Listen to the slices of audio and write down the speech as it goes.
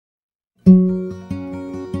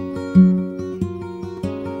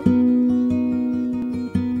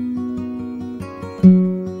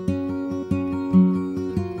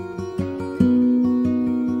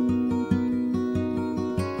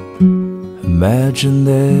Imagine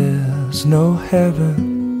there's no heaven.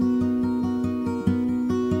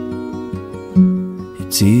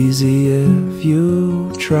 It's easy if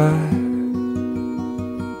you try,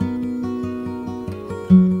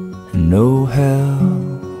 and no hell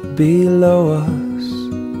below us,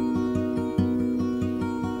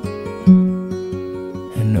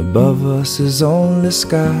 and above us is only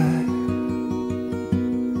sky.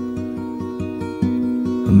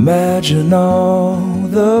 Imagine all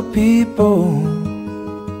the people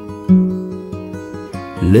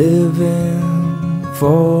living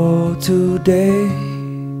for today.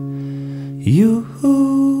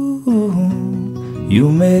 You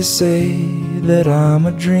may say that I'm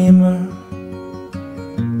a dreamer,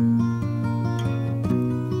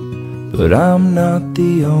 but I'm not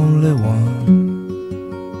the only one.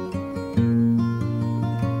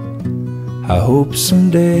 I hope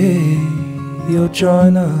someday you'll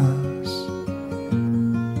join us,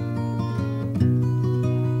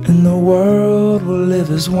 and the world will live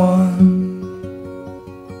as one.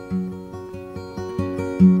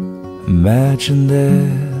 Imagine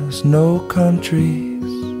there's no countries.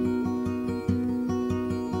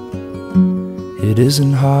 It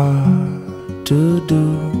isn't hard to do.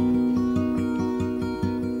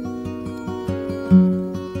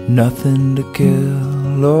 Nothing to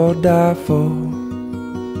kill or die for,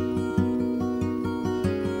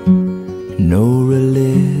 no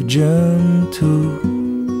religion too.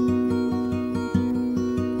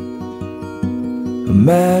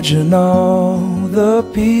 Imagine all the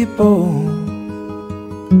people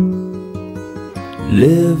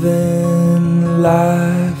living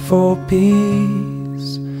life for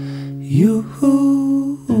peace.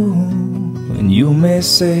 And you may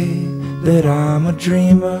say that I'm a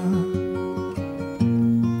dreamer,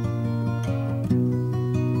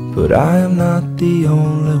 but I am not the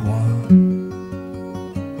only one.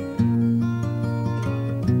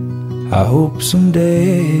 I hope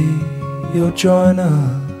someday you'll join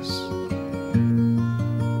us,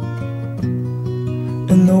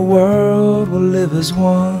 and the world will live as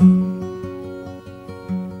one.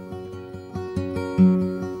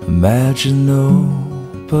 Imagine no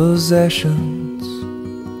possessions.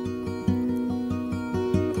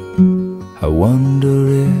 I wonder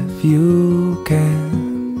if you can.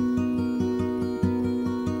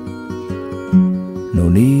 No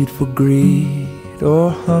need for greed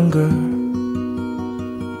or hunger,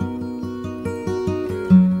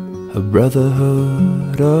 a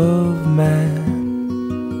brotherhood of man.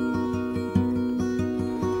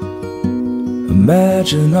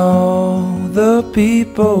 Imagine all the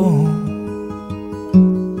people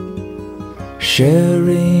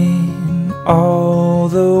sharing all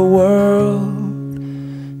the world.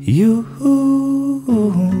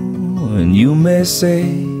 And you may say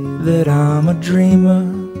that I'm a dreamer,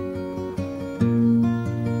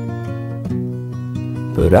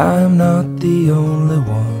 but I'm not the only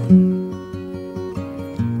one.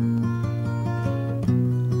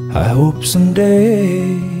 I hope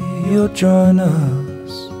someday you'll join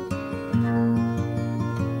us,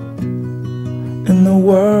 and the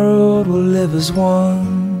world will live as one.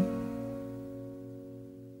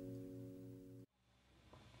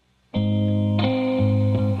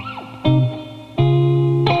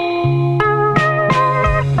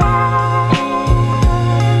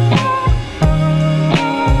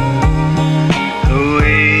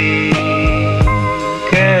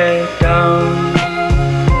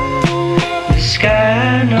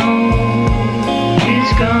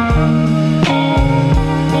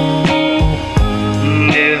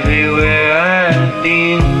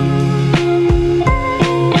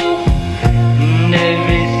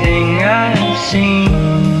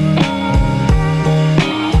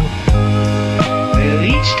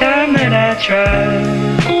 Try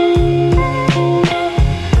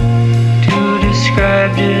to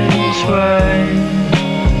describe just why.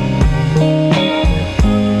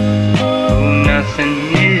 Oh, nothing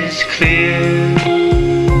is clear.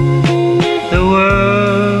 The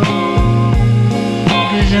world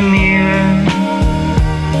is a mirror.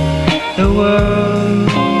 The world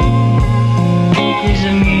is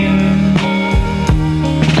a mirror.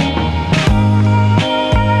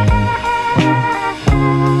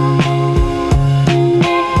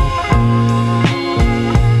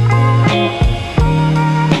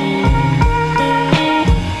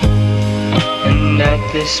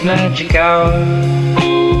 This magic hour,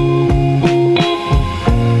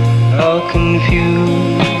 I'll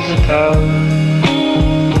confuse the power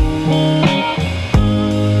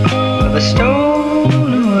of a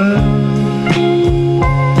stolen world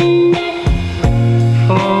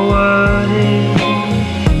for what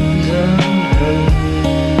is unheard.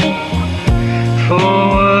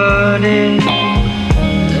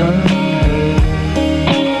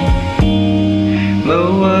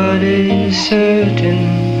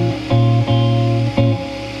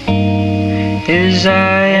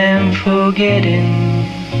 forgetting,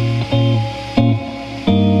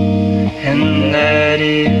 and that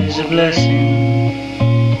is a blessing.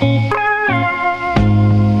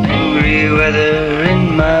 Angry weather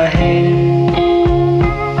in my head,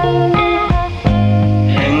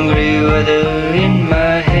 angry weather in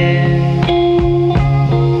my head,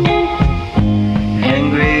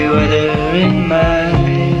 angry weather in my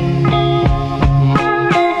head.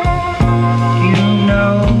 You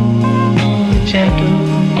know the gentle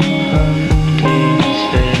heart is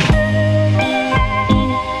fed.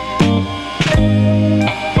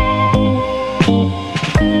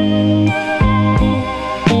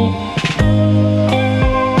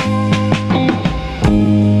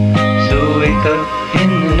 So wake up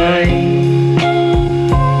in the night,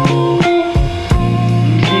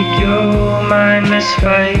 take your mindless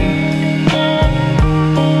fight,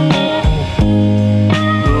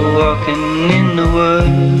 go walking in the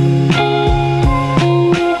woods,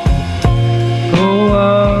 go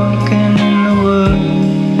walking in the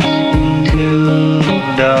woods until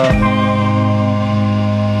dawn.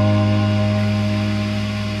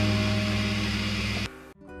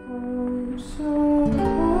 So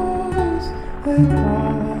eyes that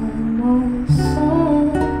by my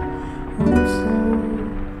side, I'm so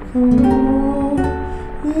the morning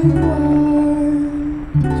light.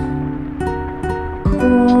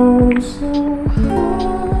 Close your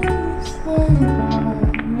eyes, lay by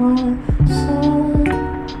my side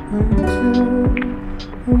until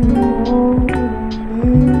the morning.